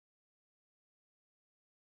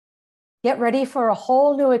Get ready for a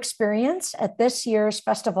whole new experience at this year's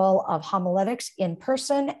Festival of Homiletics in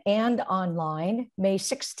person and online, May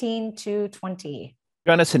 16 to 20.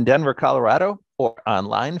 Join us in Denver, Colorado, or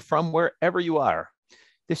online from wherever you are.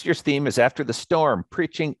 This year's theme is After the Storm,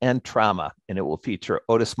 Preaching and Trauma, and it will feature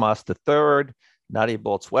Otis Moss III, Nadia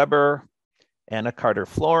Boltz-Weber, Anna Carter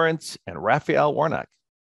Florence, and Raphael Warnock.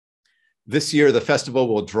 This year, the festival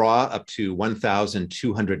will draw up to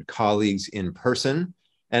 1,200 colleagues in person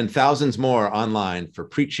and thousands more online for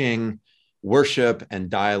preaching, worship, and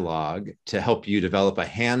dialogue to help you develop a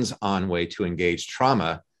hands-on way to engage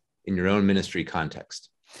trauma in your own ministry context.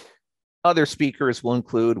 Other speakers will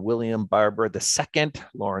include William Barber II,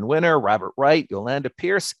 Lauren Winner, Robert Wright, Yolanda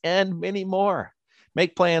Pierce, and many more.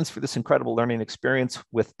 Make plans for this incredible learning experience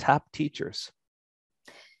with top teachers.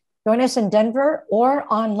 Join us in Denver or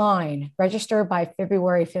online. Register by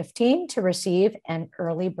February 15 to receive an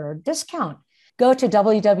early bird discount. Go to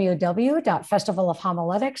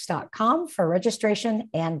www.festivalofhomiletics.com for registration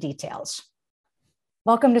and details.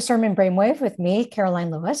 Welcome to Sermon Brainwave with me, Karoline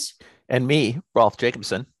Lewis. And me, Rolf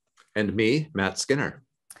Jacobson. And me, Matt Skinner.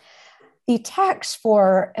 The text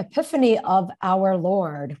for Epiphany of our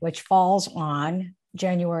Lord, which falls on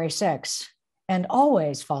January 6th and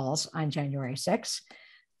always falls on January 6th,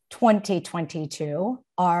 2022,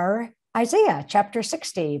 are Isaiah chapter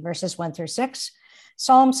 60, verses 1 through 6,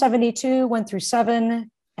 Psalm 72, 1 through 7,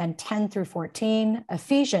 and 10 through 14,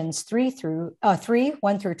 Ephesians 3, 1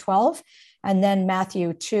 through 12, and then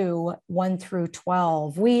Matthew 2, 1 through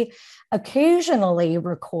 12. We occasionally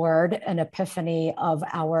record an Epiphany of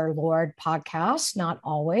our Lord podcast, not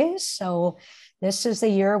always. So this is the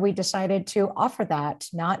year we decided to offer that.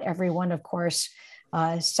 Not everyone, of course,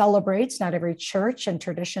 celebrates, not every church and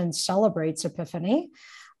tradition celebrates Epiphany,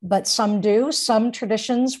 but some do. Some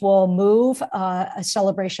traditions will move a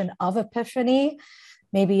celebration of Epiphany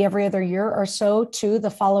maybe every other year or so to the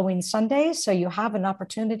following Sunday. So you have an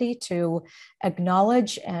opportunity to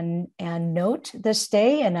acknowledge and note this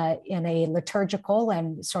day in a liturgical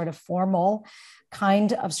and sort of formal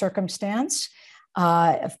kind of circumstance.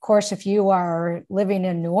 Of course, if you are living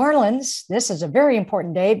in New Orleans, this is a very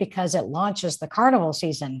important day because it launches the carnival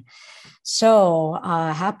season. So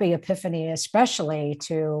happy Epiphany, especially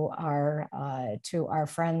to our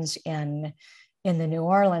friends in the New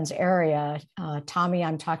Orleans area. Tommy,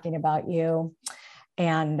 I'm talking about you,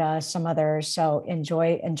 and some others. So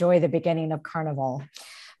enjoy the beginning of Carnival.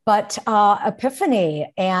 But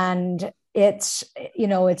Epiphany, and it's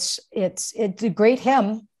a great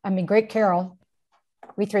hymn. I mean, great carol.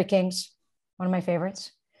 We Three Kings, one of my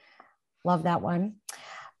favorites. Love that one.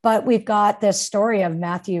 But we've got this story of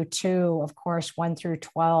Matthew 2, of course, 1 through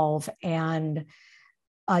 12, and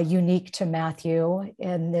unique to Matthew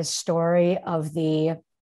in this story of the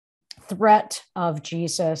threat of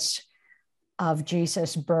Jesus'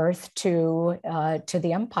 birth to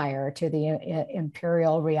the empire, to the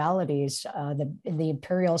imperial realities, the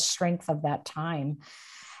imperial strength of that time.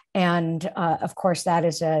 And of course,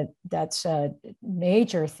 that's a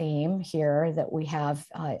major theme here that we have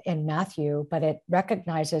in Matthew, but it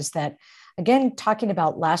recognizes that, again, talking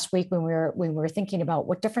about last week when we were thinking about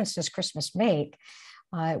what difference does Christmas make,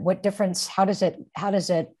 what difference, how does it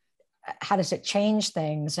change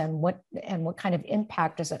things, and what kind of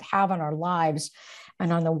impact does it have on our lives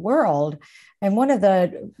and on the world? And one of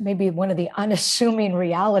the unassuming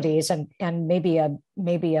realities, and maybe a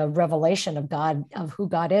revelation of God, of who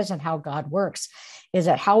God is and how God works, is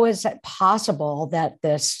that how is it possible that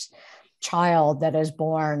this child that is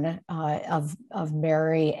born of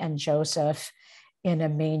Mary and Joseph in a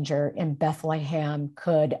manger in Bethlehem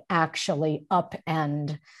could actually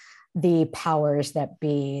upend the powers that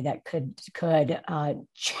be, that could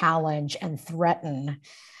challenge and threaten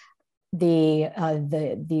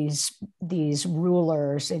these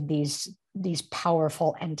rulers and these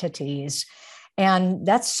powerful entities. And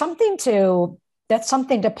that's something to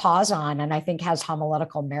pause on, and I think has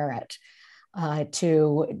homiletical merit,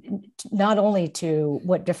 to not only to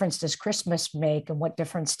what difference does Christmas make and what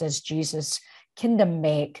difference does Jesus' kingdom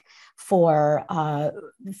make for us,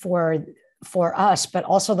 but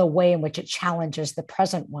also the way in which it challenges the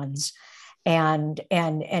present ones and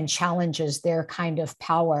challenges their kind of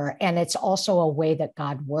power. And it's also a way that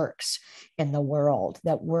God works in the world,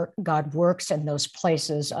 God works in those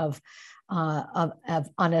places of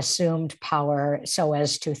unassumed power so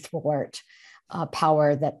as to thwart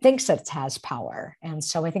power that thinks it has power. And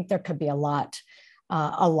so I think there could be a lot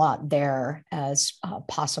there as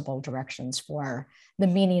possible directions for the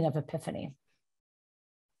meaning of Epiphany.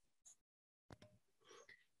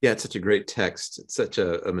 Yeah, it's such a great text. It's such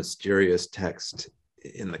a mysterious text.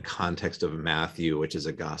 in the context of Matthew, which is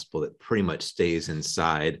a gospel that pretty much stays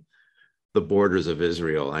inside the borders of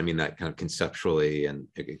Israel. I mean that kind of conceptually, and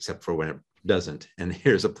except for when it doesn't. And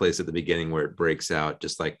here's a place at the beginning where it breaks out,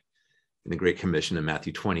 just like in the Great Commission in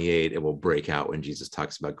Matthew 28, it will break out when Jesus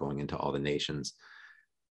talks about going into all the nations.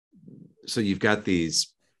 So you've got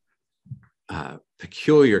these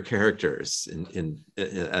peculiar characters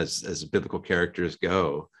as biblical characters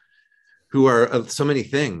go, who are so many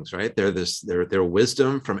things, right? They're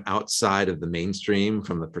wisdom from outside of the mainstream,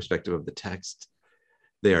 from the perspective of the text.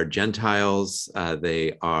 They are Gentiles.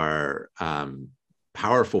 They are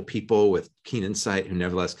powerful people with keen insight who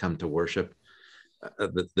nevertheless come to worship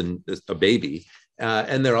a baby.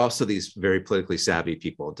 And they're also these very politically savvy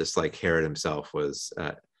people, just like Herod himself was,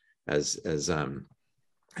 as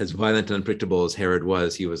violent and unpredictable as Herod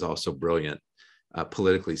was, he was also brilliant,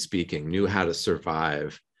 politically speaking, knew how to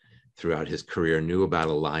survive throughout his career, knew about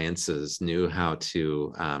alliances, knew how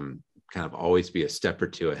to kind of always be a step or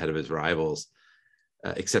two ahead of his rivals,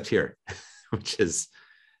 except here, which is,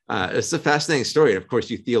 it's a fascinating story. And of course,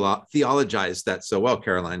 you theologize that so well,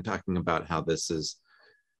 Karoline, talking about how this is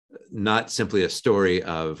not simply a story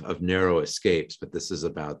of narrow escapes, but this is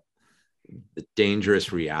about the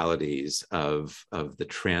dangerous realities of the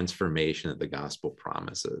transformation that the gospel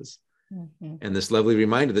promises. Mm-hmm. And this lovely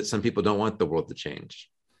reminder that some people don't want the world to change.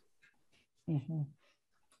 Mm-hmm.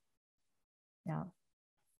 Yeah.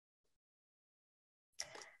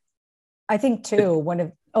 I think too, one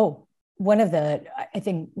of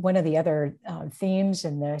the other themes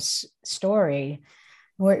in this story,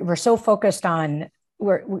 we're so focused on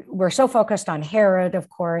Herod, of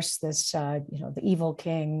course, this the evil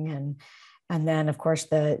king, and then of course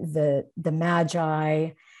the Magi,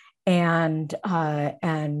 and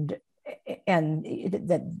the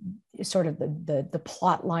sort of the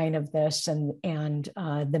plot line of this, and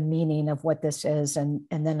the meaning of what this is, and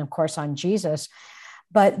then of course on Jesus,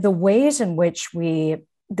 but the ways in which we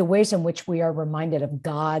are reminded of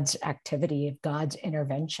God's activity, of God's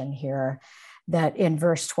intervention here. That in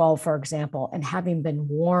verse 12, for example, and having been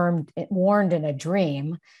warned in a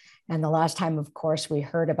dream, and the last time, of course, we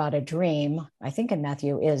heard about a dream, I think in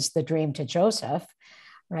Matthew, is the dream to Joseph,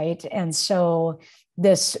 right? And so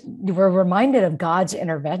we're reminded of God's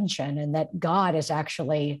intervention, and that God is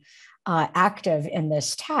actually active in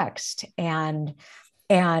this text,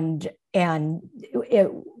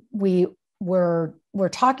 we're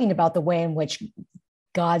talking about the way in which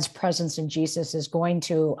God's presence in Jesus is going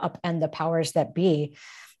to upend the powers that be,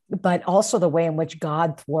 but also the way in which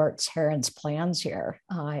God thwarts Herod's plans here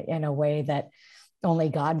in a way that only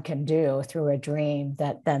God can do through a dream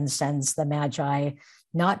that then sends the Magi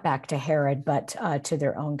not back to Herod, but to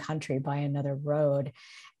their own country by another road.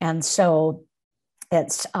 And so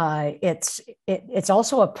it's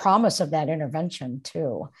also a promise of that intervention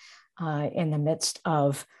too, in the midst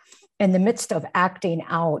of acting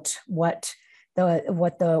out what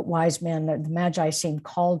the wise men, the Magi, seem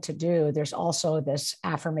called to do. There's also this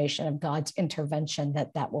affirmation of God's intervention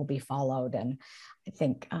that will be followed. And I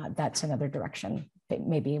think that's another direction that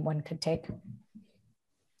maybe one could take.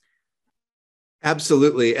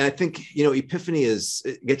 Absolutely. And I think, Epiphany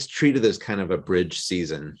gets treated as kind of a bridge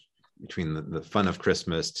season between the fun of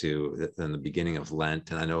Christmas to then the beginning of Lent.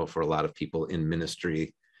 And I know for a lot of people in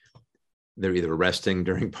ministry, they're either resting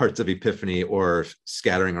during parts of Epiphany or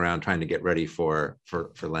scattering around trying to get ready for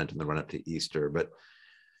Lent and the run up to Easter. But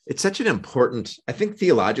it's such an important, I think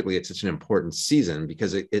theologically, it's such an important season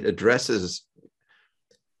because it addresses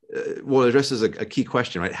a key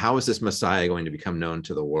question, right? How is this Messiah going to become known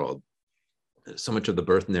to the world? So much of the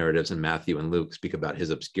birth narratives in Matthew and Luke speak about his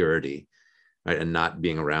obscurity, right? And not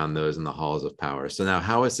being around those in the halls of power. So now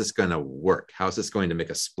how is this going to work? How is this going to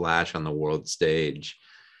make a splash on the world stage?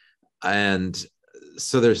 And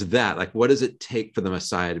so there's that, like, what does it take for the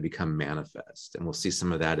Messiah to become manifest? And we'll see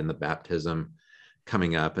some of that in the baptism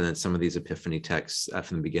coming up, and then some of these Epiphany texts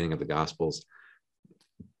from the beginning of the Gospels.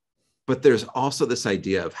 But there's also this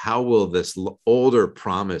idea of how will this older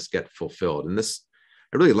promise get fulfilled? And this,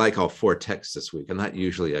 I really like all four texts this week. I'm not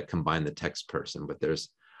usually a combine the text person, but there's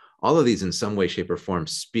all of these in some way, shape, or form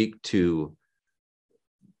speak to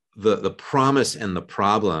the promise and the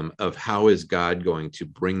problem of how is God going to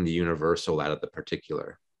bring the universal out of the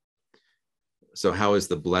particular. So how is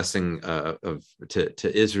the blessing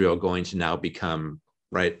to Israel going to now become,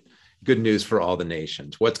 right, good news for all the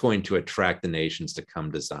nations? What's going to attract the nations to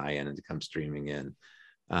come to Zion and to come streaming in?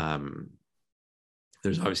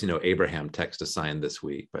 There's obviously no Abraham text assigned this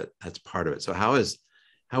week, but that's part of it. So how is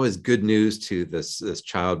good news to this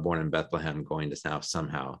child born in Bethlehem going to now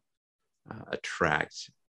somehow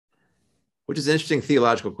attract which is an interesting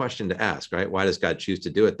theological question to ask, right? Why does God choose to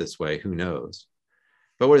do it this way? Who knows?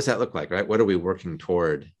 But what does that look like, right? What are we working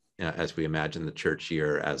toward as we imagine the church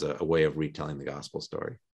year as a way of retelling the gospel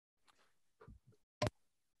story?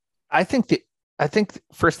 I think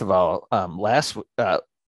first of all, last in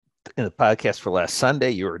the podcast for last Sunday,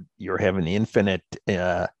 you were having the infinite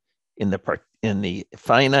in the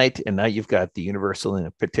finite, and now you've got the universal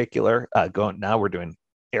in particular. Now we're doing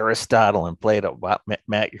Aristotle and Plato. Wow,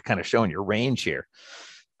 Matt, you're kind of showing your range here.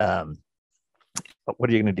 But what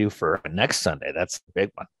are you going to do for next Sunday? That's the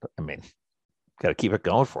big one. I mean, got to keep it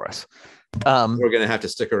going for us. We're going to have to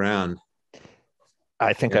stick around.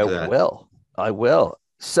 I think I will. I will.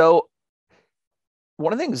 So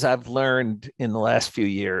one of the things I've learned in the last few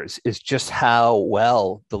years is just how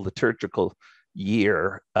well the liturgical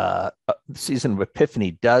year, season of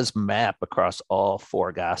Epiphany, does map across all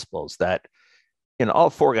four Gospels. That in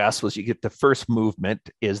all four Gospels, you get the first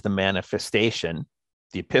movement is the manifestation,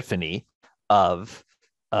 the Epiphany of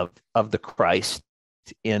the Christ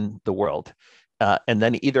in the world. And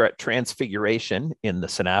then either at Transfiguration in the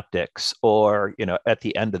Synoptics or, at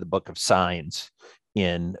the end of the book of Signs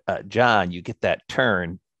in John, you get that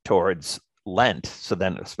turn towards Lent. So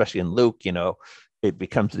then, especially in Luke, it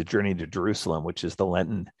becomes the journey to Jerusalem, which is the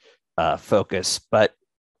Lenten focus. But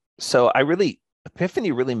so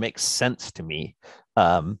Epiphany really makes sense to me.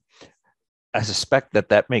 I suspect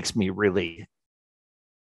that makes me really,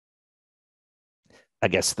 I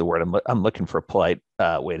guess the word I'm looking for a polite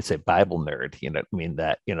way to say Bible nerd,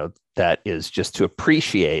 that is just to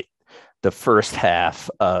appreciate the first half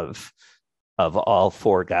of all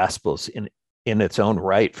four Gospels in its own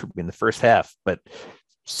right for being the first half. But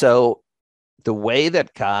so the way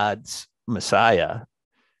that God's Messiah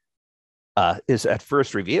is at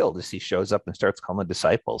first revealed is he shows up and starts calling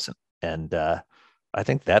disciples. And I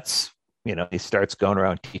think that's, he starts going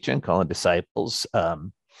around teaching, calling disciples.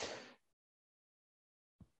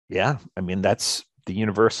 That's the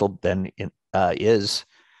universal then is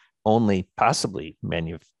only possibly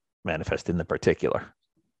manifest in the particular.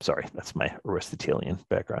 Sorry, that's my Aristotelian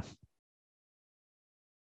background.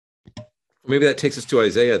 Maybe that takes us to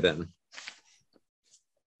Isaiah then.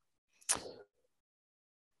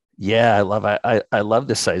 Yeah, I love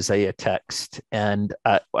this Isaiah text, and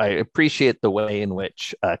I appreciate the way in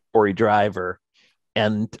which Corey Driver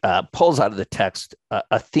pulls out of the text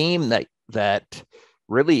a theme that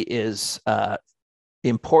really is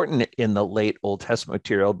important in the late Old Testament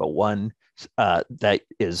material, but one that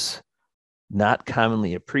is not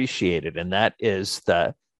commonly appreciated, and that is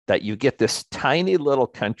that you get this tiny little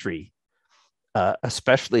country,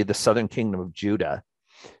 especially the southern kingdom of Judah,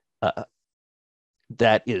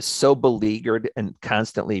 that is so beleaguered and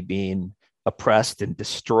constantly being oppressed and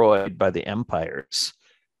destroyed by the empires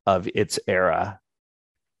of its era.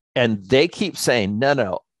 And they keep saying,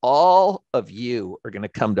 no, all of you are going to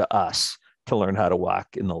come to us to learn how to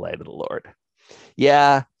walk in the light of the Lord.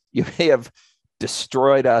 Yeah, you may have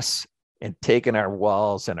destroyed us and taken our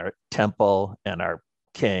walls and our temple and our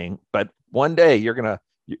king, but one day you're going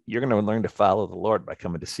to learn to follow the Lord by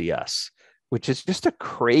coming to see us, which is just a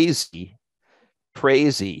crazy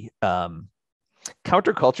counterculture.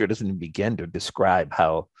 Doesn't even begin to describe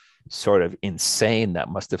how sort of insane that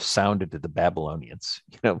must have sounded to the Babylonians,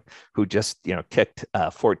 who just, kicked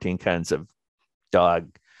 14 kinds of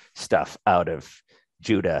dog stuff out of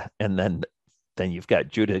Judah. And then you've got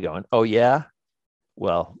Judah going, oh yeah,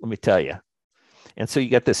 well, let me tell you. And so you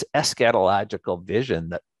get this eschatological vision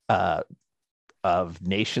that of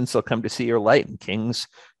nations will come to see your light and kings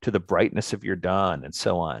to the brightness of your dawn and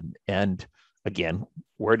so on. And again,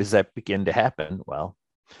 where does that begin to happen? Well,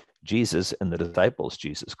 Jesus and the disciples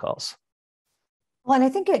Jesus calls. Well, and I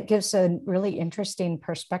think it gives a really interesting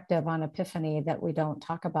perspective on Epiphany that we don't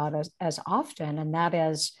talk about as often. And that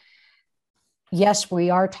is, yes,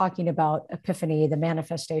 we are talking about Epiphany, the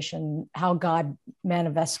manifestation, how God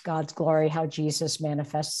manifests God's glory, how Jesus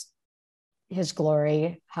manifests his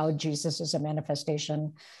glory, how Jesus is a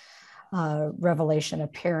manifestation, revelation,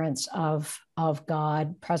 appearance of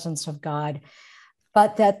God, presence of God,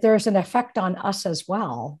 but that there's an effect on us as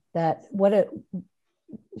well. That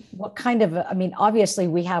what kind of, obviously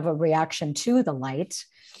we have a reaction to the light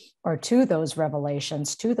or to those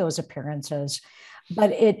revelations, to those appearances, but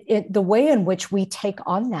the way in which we take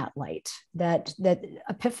on that light, that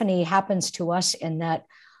Epiphany happens to us in that,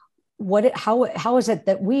 how is it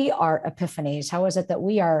that we are epiphanies? How is it that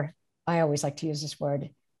we are, I always like to use this word,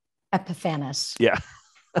 Epiphanes. Yeah.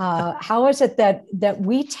 How is it that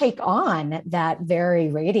we take on that very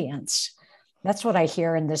radiance? That's what I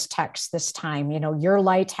hear in this text this time. Your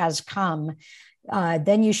light has come.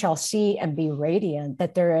 then you shall see and be radiant.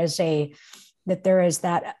 That there is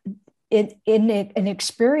that in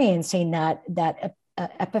experiencing that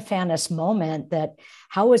epiphanous moment, that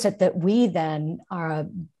how is it that we then are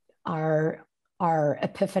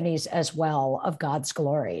epiphanies as well of God's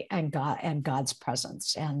glory and God's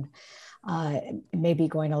presence. And maybe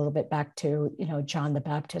going a little bit back to, John the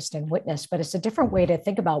Baptist and witness, but it's a different way to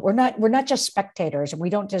think about. We're not just spectators, and we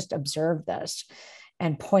don't just observe this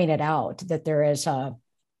and point it out, that there's a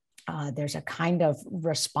kind of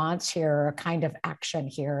response here, a kind of action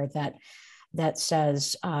here that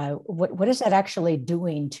says, what is that actually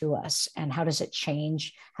doing to us, and how does it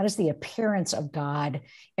change? How does the appearance of God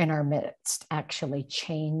in our midst actually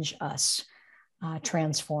change us,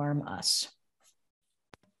 transform us?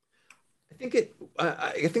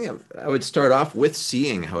 I think I would start off with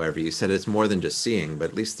seeing. However, you said it's more than just seeing, but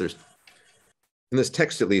at least there's, in this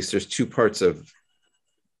text, at least there's two parts of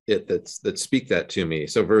it that speak that to me.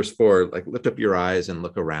 So verse 4, like, lift up your eyes and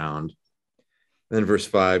look around. And then verse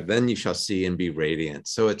 5, then you shall see and be radiant.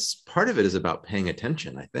 So it's part of it is about paying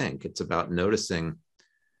attention. I think it's about noticing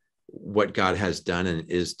what God has done and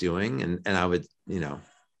is doing. And I would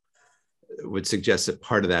suggest that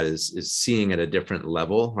part of that is seeing at a different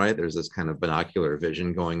level, right? There's this kind of binocular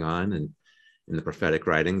vision going on, and in the prophetic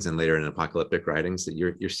writings and later in apocalyptic writings, that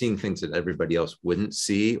you're seeing things that everybody else wouldn't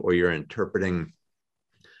see, or you're interpreting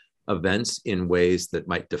events in ways that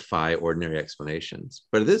might defy ordinary explanations.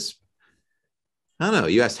 But it is, I don't know,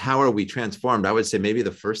 you asked, how are we transformed? I would say maybe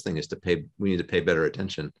the first thing is we need to pay better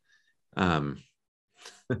attention.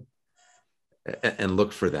 And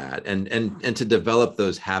look for that, and to develop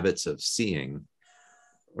those habits of seeing,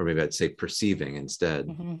 or maybe I'd say perceiving instead.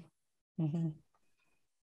 Mm-hmm. Mm-hmm.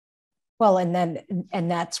 Well,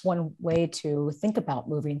 and that's one way to think about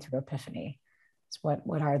moving through Epiphany. It's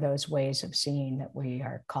what are those ways of seeing that we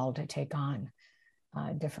are called to take on,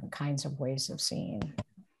 different kinds of ways of seeing,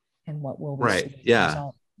 and what will we see? Yeah.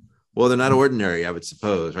 Result? Well, they're not ordinary, I would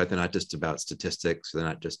suppose, right? They're not just about statistics. They're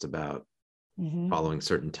not just about following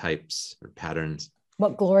certain types or patterns.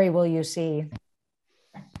 What glory will you see?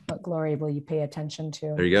 What glory will you pay attention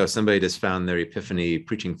to? There you go. Somebody just found their Epiphany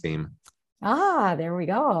preaching theme. There we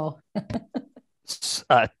go.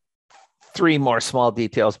 Three more small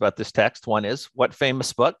details about this text. One is, what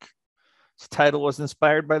famous book? Its title was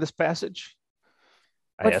inspired by this passage.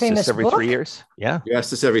 I ask this every 3 years. Yeah. You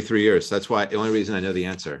ask this every 3 years. That's why the only reason I know the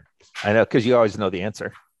answer. I know, because you always know the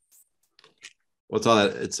answer. Well,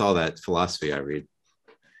 it's all that philosophy I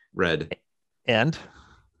read. And?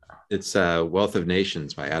 It's Wealth of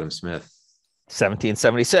Nations by Adam Smith.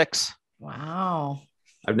 1776. Wow.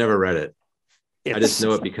 I've never read it. I just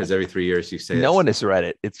know it because every 3 years you say no one has read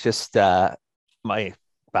it. It's just my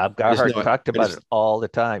Bob Garhart talked about it all the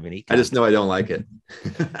time. And I just know I don't like it.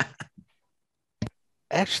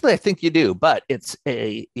 Actually, I think you do, but it's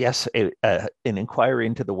an inquiry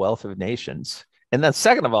into the wealth of nations. And then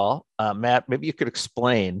second of all, Matt, maybe you could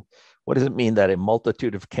explain, what does it mean that a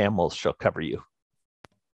multitude of camels shall cover you?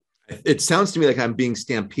 It sounds to me like I'm being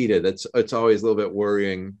stampeded. It's always a little bit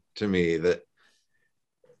worrying to me that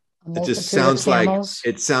it just sounds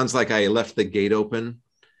like I left the gate open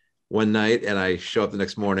one night and I show up the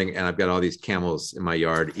next morning and I've got all these camels in my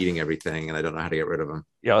yard eating everything and I don't know how to get rid of them.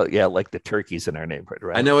 Yeah, like the turkeys in our neighborhood,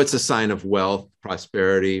 right? I know it's a sign of wealth,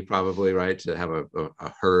 prosperity, probably, right? To have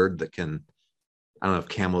a herd that can, I don't know if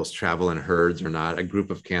camels travel in herds or not, a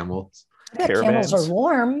group of camels. Camels are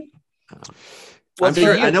warm. I'm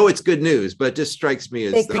sure, I know it's good news, but it just strikes me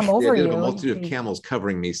as the idea of a multitude of camels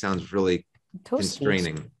covering me sounds really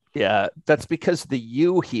constraining. Yeah, that's because the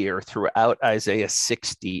you here throughout Isaiah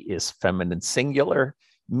 60 is feminine singular,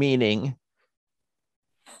 meaning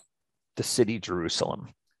the city Jerusalem.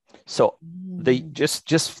 So they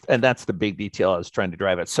just, and that's the big detail I was trying to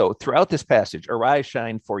drive at. So throughout this passage, arise,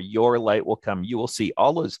 shine, for your light will come. You will see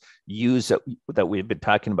all those yous that we've been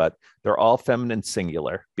talking about. They're all feminine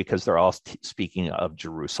singular because they're all speaking of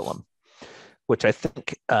Jerusalem, which I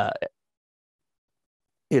think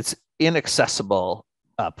it's inaccessible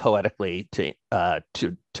poetically to a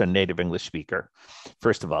native English speaker,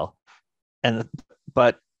 first of all,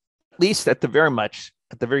 but at least at the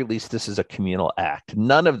very least, this is a communal act.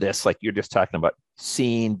 None of this, like you're just talking about,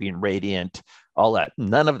 seeing, being radiant, all that.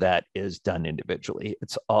 None of that is done individually.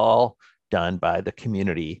 It's all done by the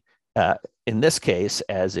community. In this case,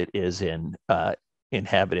 as it is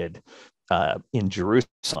inhabited in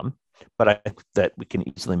Jerusalem. But I think that we can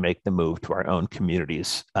easily make the move to our own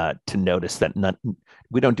communities to notice that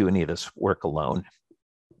we don't do any of this work alone.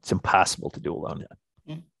 It's impossible to do alone.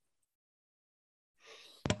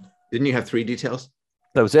 Didn't you have 3 details?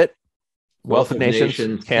 That was it. Wealth of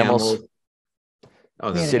nations, camels. Oh,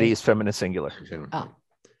 Community. City is feminine singular. Oh,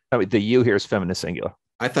 I mean, the you here is feminine singular.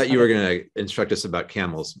 I thought you were going to instruct us about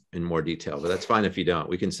camels in more detail, but that's fine if you don't.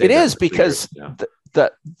 We can say it is because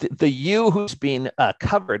the you who's being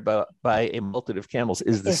covered by a multitude of camels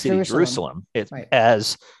is the city Jerusalem. It's right.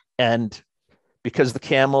 And because the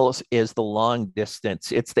camels is the long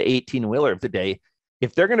distance, it's the 18-wheeler of the day.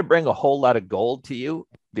 If they're going to bring a whole lot of gold to you,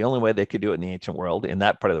 the only way they could do it in the ancient world, in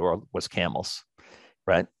that part of the world, was camels,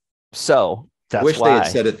 right? So that's why. They had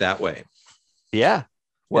said it that way. Yeah.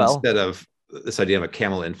 Well, instead of this idea of a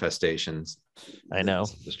camel infestations. I know.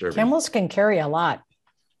 Disturbing. Camels can carry a lot.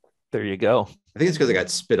 There you go. I think it's because I got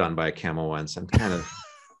spit on by a camel once. I'm kind of.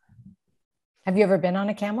 Have you ever been on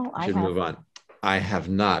a camel? I should move on. I have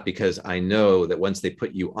not, because I know that once they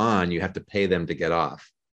put you on, you have to pay them to get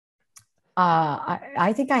off.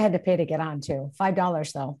 I think I had to pay to get on too.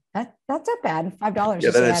 $5 though. That's not bad. $5. Yeah,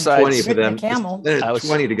 then it's 20 for them. Camel. Then it's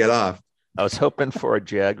 20 to get off. I was hoping for a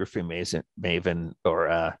geography maven,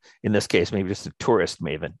 or in this case, maybe just a tourist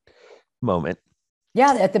maven moment.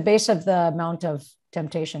 Yeah, at the base of the Mount of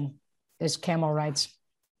Temptation is camel rides,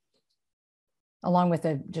 along with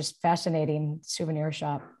a just fascinating souvenir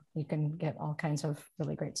shop. You can get all kinds of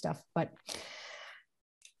really great stuff. But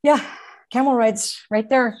yeah, camel rides right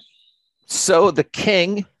there. So the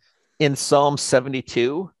king in Psalm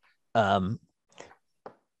 72,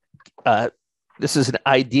 this is an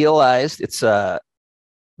idealized, it's a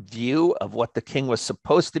view of what the king was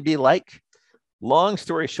supposed to be like. Long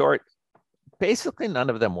story short, basically none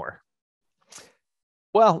of them were.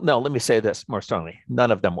 Well, no, let me say this more strongly.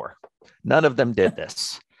 None of them were. None of them did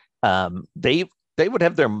this. They would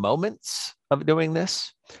have their moments of doing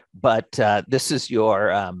this, but this is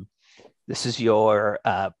your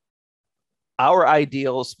our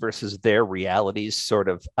ideals versus their realities sort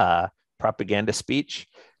of propaganda speech.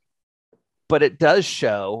 But it does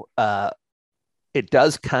show, it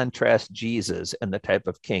does contrast Jesus and the type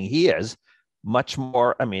of king he is, much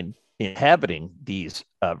more, I mean, inhabiting these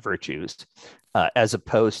virtues as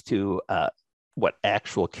opposed to what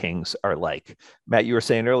actual kings are like. Matt, you were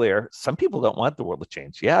saying earlier, some people don't want the world to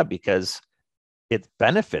change. Yeah, because it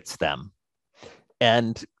benefits them.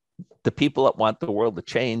 And the people that want the world to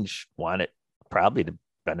change want it probably to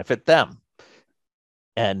benefit them.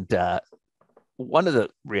 And one of the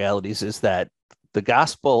realities is that the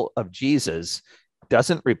gospel of Jesus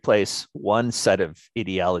doesn't replace one set of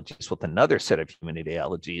ideologies with another set of human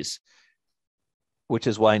ideologies, which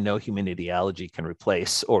is why no human ideology can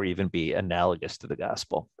replace or even be analogous to the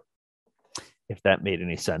gospel. If that made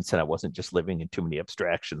any sense, and I wasn't just living in too many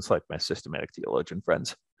abstractions like my systematic theologian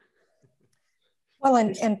friends. Well,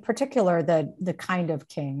 and in particular, the kind of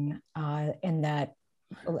king in that,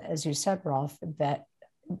 as you said, Rolf, that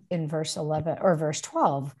in verse 11 or verse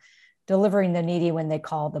 12, delivering the needy when they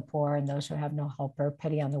call the poor and those who have no helper,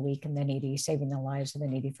 pity on the weak and the needy, saving the lives of the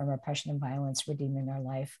needy from oppression and violence, redeeming their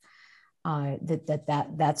life.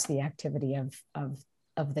 That's the activity of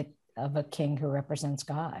a king who represents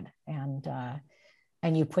God,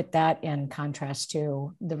 and you put that in contrast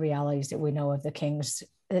to the realities that we know of the kings,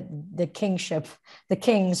 the kingship, the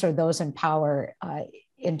kings are those in power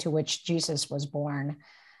into which Jesus was born,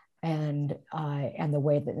 and the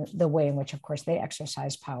way in which, of course, they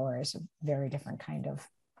exercise power is a very different kind of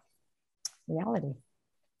reality.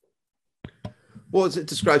 Well, it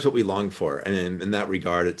describes what we long for. And in that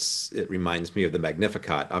regard, it reminds me of the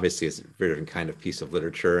Magnificat. Obviously, it's a very different kind of piece of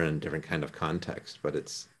literature and different kind of context, but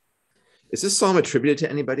is this psalm attributed to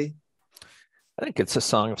anybody? I think it's a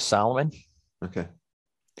Song of Solomon. Okay.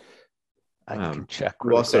 I can check who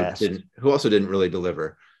really also fast. didn't really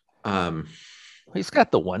deliver. He's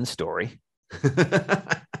got the one story.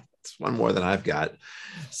 It's one more than I've got.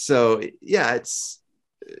 So yeah, it's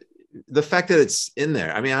the fact that it's in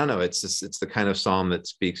there. I mean, I don't know. It's the kind of psalm that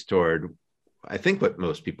speaks toward, I think, what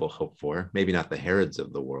most people hope for. Maybe not the Herods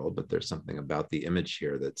of the world, but there's something about the image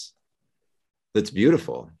here that's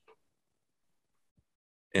beautiful,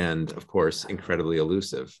 and of course, incredibly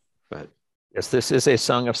elusive. But yes, this is a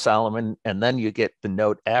Song of Solomon, and then you get the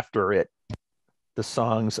note after it: the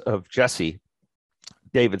songs of Jesse,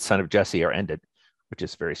 David, son of Jesse, are ended, which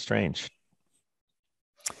is very strange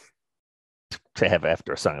to have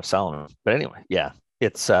after a Song of Solomon. But anyway, yeah,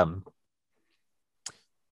 it's I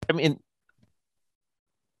mean,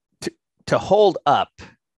 to hold up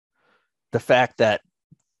the fact that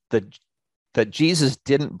that Jesus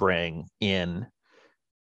didn't bring in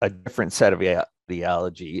a different set of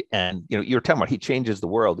theology, and you're talking about he changes the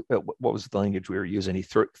world. What was the language we were using? He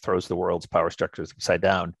throws the world's power structures upside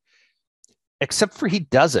down. Except for he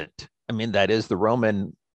doesn't. I mean, that is, the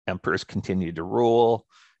Roman emperors continued to rule.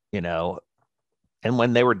 And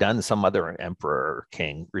when they were done, some other emperor or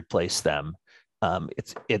king replaced them.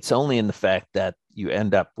 It's only in the fact that you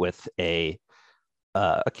end up with a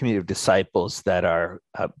community of disciples that are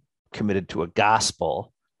committed to a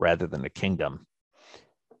gospel rather than a kingdom,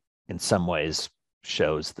 in some ways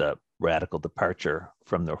shows the radical departure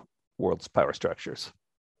from the world's power structures.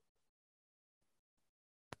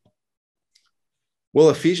 Well,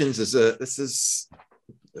 Ephesians this is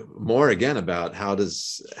more again about how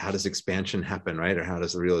does expansion happen, right? Or how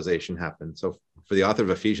does the realization happen? So for the author of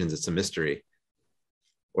Ephesians, it's a mystery,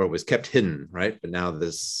 or it was kept hidden, right? But now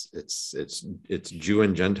it's Jew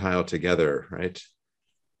and Gentile together, right?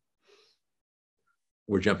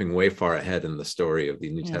 We're jumping way far ahead in the story of the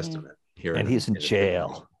New Testament here. And he's in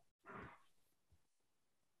jail.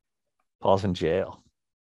 Paul's in jail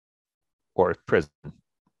or prison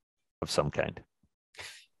of some kind.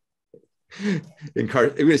 I'm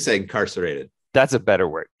going to say incarcerated. That's a better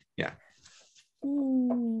word. Yeah.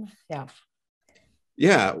 Yeah.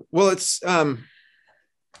 Yeah. Well, it's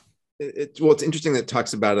interesting that it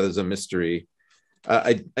talks about it as a mystery.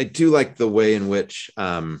 I do like the way in which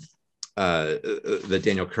that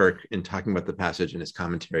Daniel Kirk, in talking about the passage in his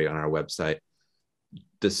commentary on our website,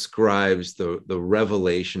 describes the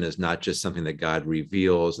revelation as not just something that God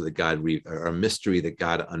reveals, or a mystery that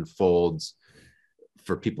God unfolds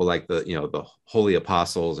for people like the holy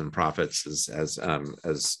apostles and prophets, as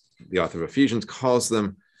the author of Ephesians calls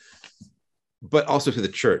them, but also to the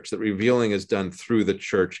church. That revealing is done through the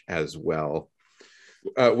church as well,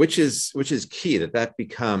 which is key. That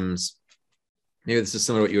becomes, maybe this is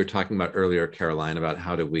similar to what you were talking about earlier, Karoline, about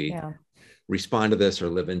how do we respond to this or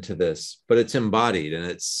live into this, but it's embodied, and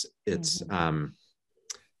it's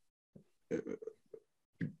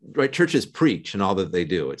right. Churches preach in all that they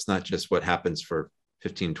do. It's not just what happens for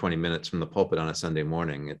 15, 20 minutes from the pulpit on a Sunday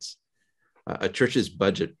morning. It's a church's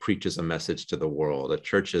budget preaches a message to the world. A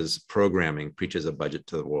church's programming preaches a budget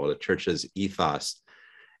to the world. A church's ethos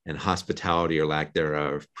and hospitality or lack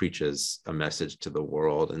thereof preaches a message to the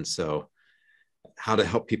world. And so how to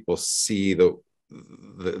help people see the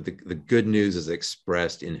good news is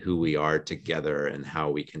expressed in who we are together and how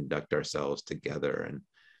we conduct ourselves together, and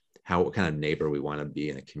what kind of neighbor we want to be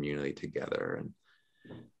in a community together. And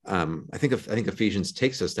I think Ephesians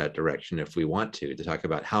takes us that direction if we want to talk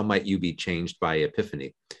about how might you be changed by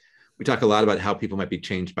Epiphany. We talk a lot about how people might be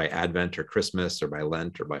changed by Advent or Christmas or by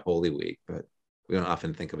Lent or by Holy Week, but we don't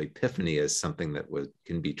often think of Epiphany as something that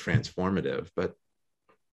can be transformative. But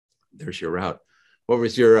there's your route. What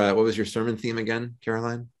was your sermon theme again,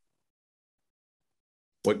 Karoline?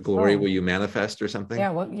 What glory will you manifest, or something?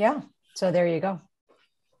 Yeah. Well, yeah. So there you go.